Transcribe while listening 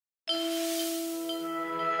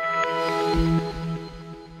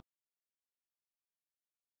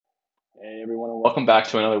everyone, and welcome back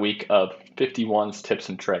to another week of 51's tips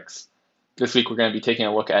and tricks. This week we're going to be taking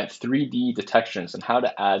a look at 3D detections and how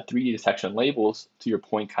to add 3D detection labels to your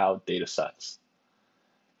point cloud datasets.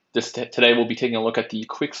 Today we'll be taking a look at the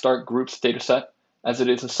Quick Start Groups dataset, as it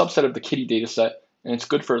is a subset of the Kitty dataset, and it's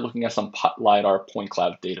good for looking at some LIDAR point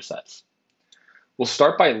cloud datasets. We'll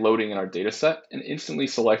start by loading in our dataset and instantly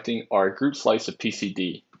selecting our group slice of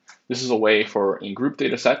PCD. This is a way for in group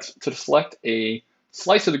datasets to select a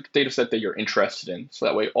slice of the dataset that you're interested in, so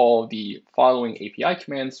that way all the following API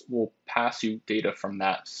commands will pass you data from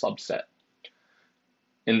that subset.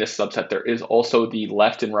 In this subset, there is also the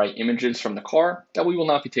left and right images from the car that we will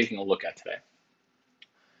not be taking a look at today.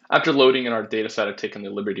 After loading in our dataset, I've taken the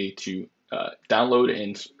liberty to download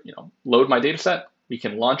and load my dataset. We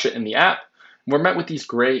can launch it in the app. We're met with these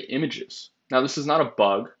gray images. Now, this is not a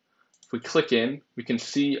bug. If we click in, we can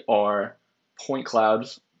see our point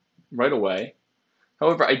clouds right away.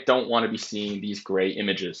 However, I don't want to be seeing these gray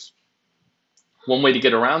images. One way to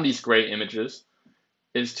get around these gray images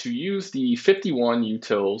is to use the FiftyOne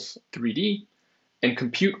utils 3D and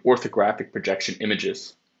compute orthographic projection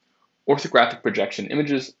images. Orthographic projection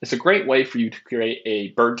images is a great way for you to create a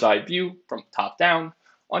bird's eye view from top down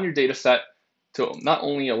on your data set to not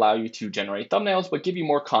only allow you to generate thumbnails, but give you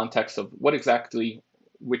more context of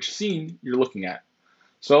which scene you're looking at.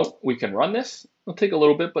 So we can run this. It'll take a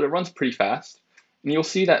little bit, but it runs pretty fast. And you'll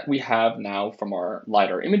see that we have now from our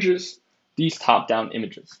LIDAR images, these top-down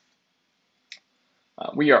images.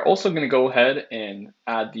 We are also going to go ahead and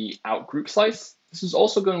add the out group slice. This is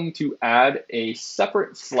also going to add a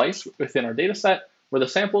separate slice within our data set where the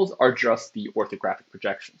samples are just the orthographic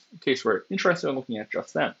projections, in case we're interested in looking at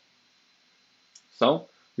just them. So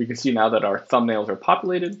we can see now that our thumbnails are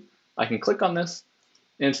populated. I can click on this,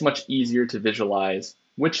 and it's much easier to visualize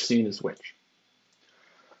which scene is which.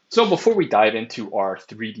 So before we dive into our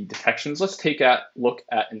 3D detections, let's take a look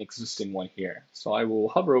at an existing one here. So I will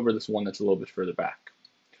hover over this one that's a little bit further back.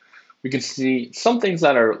 We can see some things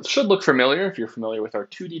that should look familiar if you're familiar with our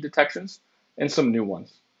 2D detections, and some new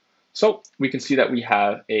ones. So we can see that we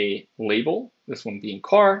have a label, this one being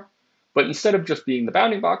car, but instead of just being the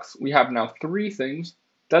bounding box, we have now three things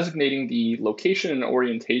designating the location and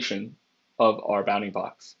orientation of our bounding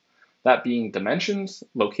box. That being dimensions,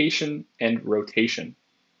 location, and rotation.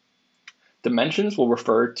 Dimensions will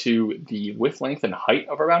refer to the width, length, and height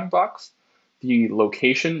of our bounding box. The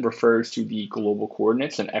location refers to the global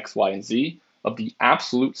coordinates in X, Y, and Z of the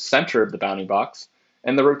absolute center of the bounding box.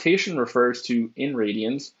 And the rotation refers to, in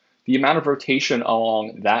radians, the amount of rotation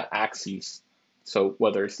along that axis. So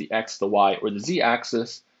whether it's the X, the Y, or the Z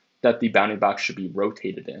axis that the bounding box should be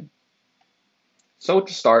rotated in. So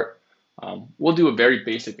to start, we'll do a very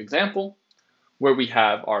basic example where we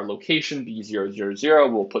have our location be 0, 0, 0.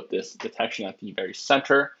 We'll put this detection at the very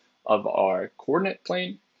center of our coordinate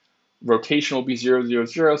plane. Rotation will be 0, 0,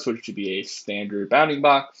 0, so it should be a standard bounding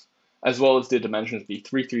box, as well as the dimensions be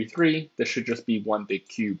 3, 3, 3. This should just be one big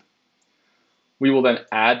cube. We will then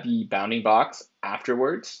add the bounding box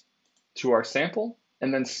afterwards to our sample,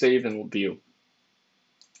 and then save and view.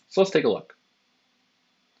 So let's take a look.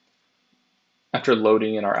 After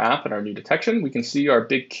loading in our app and our new detection, we can see our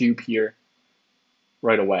big cube here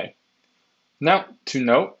right away. Now, to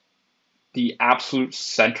note, the absolute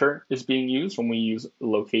center is being used when we use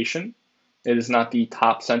location. It is not the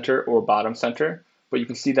top center or bottom center, but you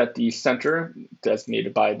can see that the center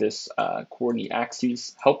designated by this coordinate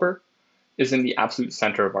axis helper is in the absolute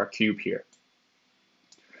center of our cube here.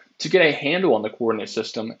 To get a handle on the coordinate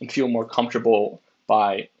system and feel more comfortable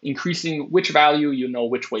by increasing which value you know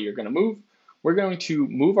which way you're going to move, we're going to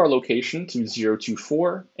move our location to 0, 2,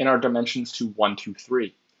 4 and our dimensions to 1, 2,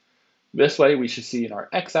 3. This way we should see in our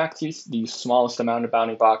x-axis the smallest amount of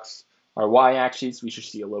bounding box, our y-axis we should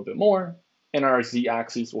see a little bit more, and our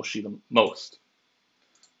z-axis we'll see the most.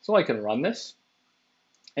 So I can run this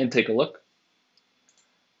and take a look.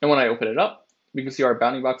 And when I open it up, we can see our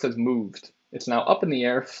bounding box has moved. It's now up in the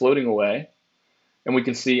air, floating away. And we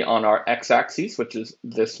can see on our x-axis, which is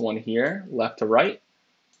this one here, left to right,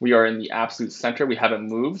 we are in the absolute center. We haven't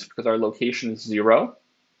moved because our location is 0.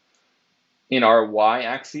 In our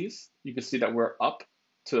y-axis, you can see that we're up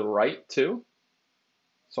to the right too.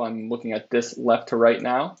 So I'm looking at this left to right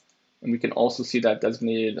now. And we can also see that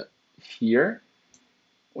designated here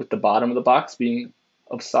with the bottom of the box being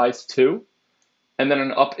of size 2. And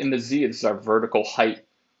then up in the z, this is our vertical height.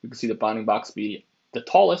 You can see the bounding box be the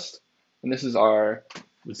tallest. And this is our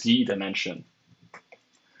z dimension.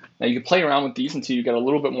 Now you can play around with these until you get a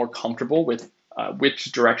little bit more comfortable with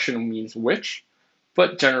which direction means which.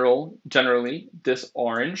 But generally, this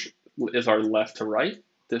orange is our left to right.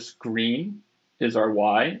 This green is our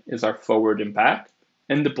y, is our forward and back,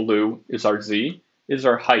 and the blue is our z, is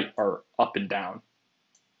our height, our up and down.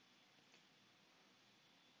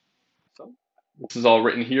 So this is all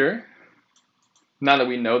written here. Now that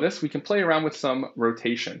we know this, we can play around with some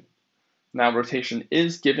rotation. Now rotation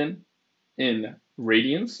is given in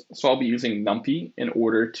radians, so I'll be using numpy in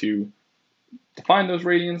order to define those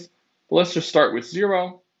radians. But let's just start with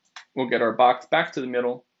 0. We'll get our box back to the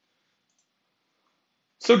middle.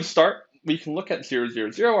 So to start, we can look at 0,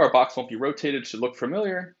 0, 0. Our box won't be rotated, should look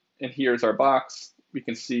familiar. And here's our box. We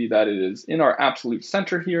can see that it is in our absolute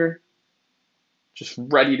center here, just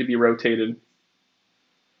ready to be rotated.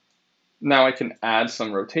 Now I can add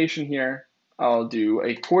some rotation here. I'll do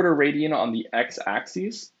a quarter radian on the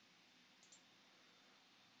x-axis.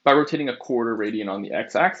 By rotating a quarter radian on the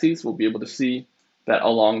x-axis, we'll be able to see that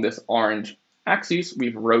along this orange axis,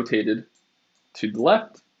 we've rotated to the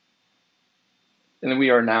left. And then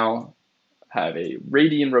we are now have a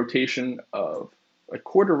radian rotation of a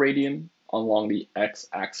quarter radian along the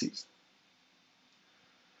x-axis.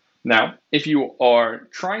 Now, if you are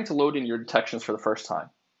trying to load in your detections for the first time,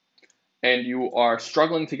 and you are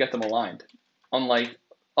struggling to get them aligned, unlike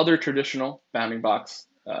other traditional bounding box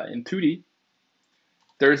in 2D,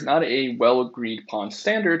 there is not a well-agreed upon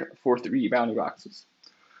standard for 3D bounding boxes.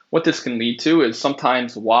 What this can lead to is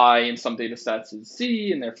sometimes y in some data sets is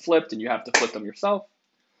z, and they're flipped, and you have to flip them yourself.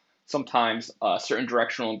 Sometimes a certain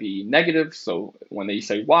direction will be negative, so when they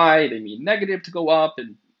say y, they mean negative to go up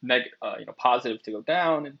and positive to go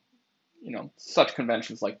down, and such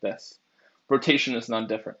conventions like this. Rotation is none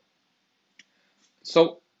different.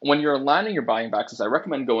 So when you're aligning your bounding boxes, I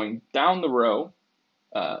recommend going down the row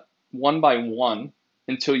one by one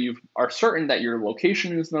until you are certain that your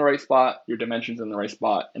location is in the right spot, your dimensions in the right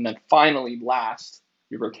spot, and then finally, last,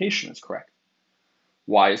 your rotation is correct.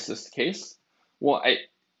 Why is this the case? Well,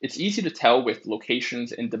 it's easy to tell with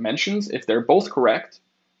locations and dimensions if they're both correct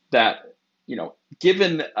that,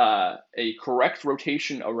 given a correct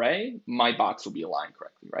rotation array, my box will be aligned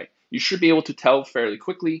correctly, right? You should be able to tell fairly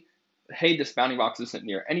quickly, hey, this bounding box isn't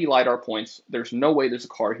near any LIDAR points. There's no way there's a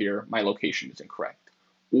car here. My location is incorrect.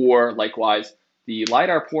 Or likewise, the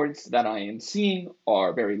LIDAR points that I am seeing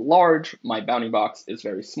are very large. My bounding box is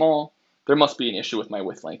very small. There must be an issue with my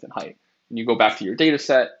width, length, and height. And you go back to your data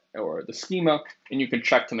set or the schema, and you can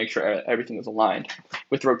check to make sure everything is aligned.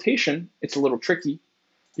 With rotation, it's a little tricky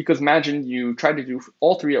because imagine you try to do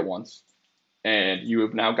all 3 at once, and you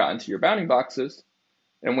have now gotten to your bounding boxes.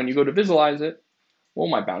 And when you go to visualize it, well,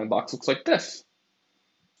 my bounding box looks like this.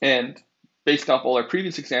 And based off all our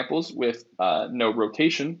previous examples with no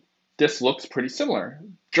rotation, this looks pretty similar.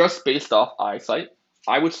 Just based off eyesight,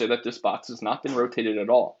 I would say that this box has not been rotated at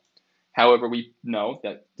all. However, we know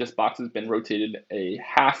that this box has been rotated a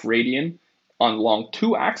half radian along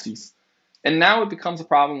 2 axes. And now it becomes a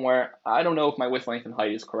problem where I don't know if my width, length, and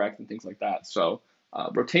height is correct and things like that. So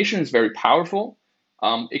rotation is very powerful.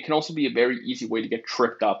 It can also be a very easy way to get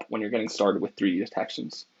tripped up when you're getting started with 3D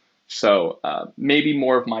detections. So maybe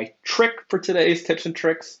more of my trick for today's tips and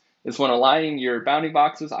tricks is when aligning your bounding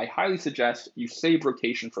boxes, I highly suggest you save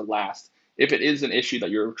rotation for last if it is an issue that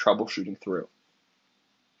you're troubleshooting through.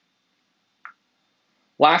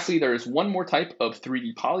 Lastly, there is one more type of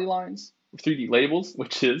 3D polylines, 3D labels,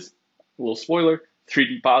 which is, a little spoiler,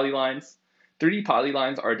 3D polylines. 3D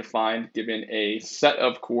polylines are defined given a set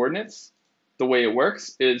of coordinates. The way it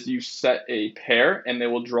works is you set a pair and they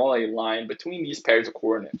will draw a line between these pairs of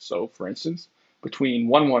coordinates. So for instance, between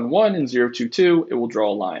 1, 1, 1 and 0, 2, 2, it will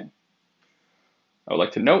draw a line. I would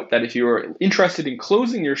like to note that if you are interested in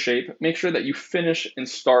closing your shape, make sure that you finish and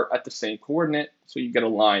start at the same coordinate so you get a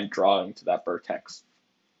line drawing to that vertex.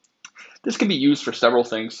 This can be used for several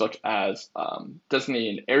things, such as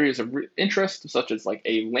designating areas of interest, such as like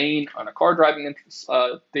a lane on a car driving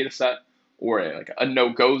data set, or a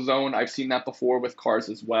no-go zone. I've seen that before with cars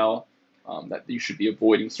as well, that you should be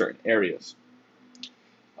avoiding certain areas.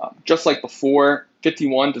 Just like before,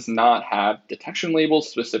 FiftyOne does not have detection labels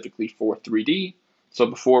specifically for 3D. So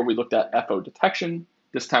before we looked at FO detection,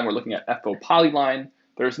 this time we're looking at FO polyline.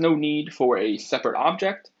 There's no need for a separate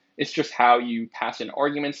object. It's just how you pass in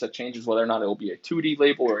arguments that changes whether or not it will be a 2D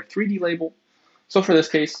label or a 3D label. So for this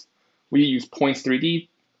case, we use points 3D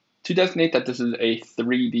to designate that this is a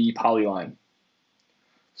 3D polyline.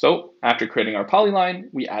 So after creating our polyline,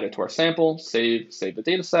 we add it to our sample, save the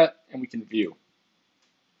data set, and we can view.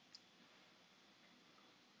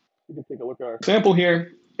 We can take a look at our sample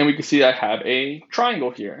here, and we can see I have a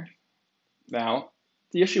triangle here. Now,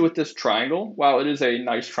 the issue with this triangle, while it is a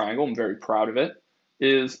nice triangle, I'm very proud of it,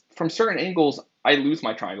 is from certain angles, I lose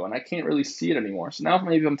my triangle and I can't really see it anymore. So now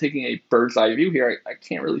maybe I'm taking a bird's eye view here, I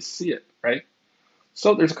can't really see it, right?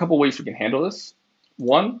 So there's a couple ways we can handle this.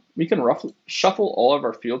 One, we can roughly shuffle all of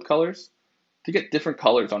our field colors to get different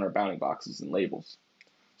colors on our bounding boxes and labels.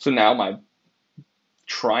 So now my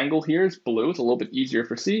triangle here is blue, it's a little bit easier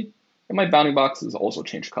for C, and my bounding box is also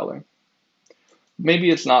changed color. Maybe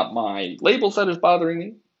it's not my labels that is bothering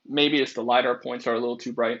me, maybe it's the LIDAR points are a little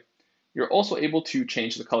too bright. You're also able to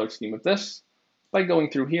change the color scheme of this by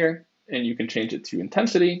going through here, and you can change it to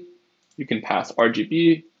intensity, you can pass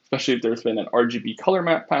RGB, especially if there's been an RGB color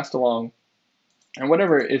map passed along, and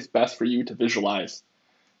whatever is best for you to visualize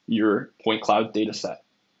your point cloud data set.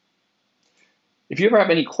 If you ever have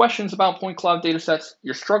any questions about point cloud datasets,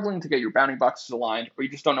 you're struggling to get your bounding boxes aligned, or you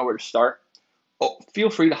just don't know where to start, feel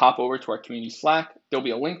free to hop over to our community Slack. There'll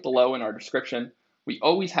be a link below in our description. We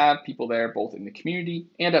always have people there, both in the community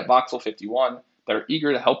and at Voxel 51, that are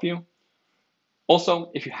eager to help you.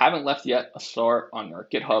 Also, if you haven't left yet a star on our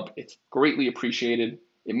GitHub, it's greatly appreciated.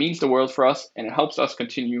 It means the world for us, and it helps us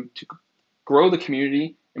continue to grow the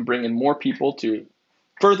community and bring in more people to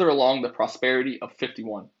further along the prosperity of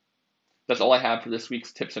 51. That's all I have for this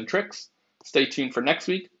week's tips and tricks. Stay tuned for next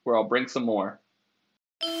week, where I'll bring some more.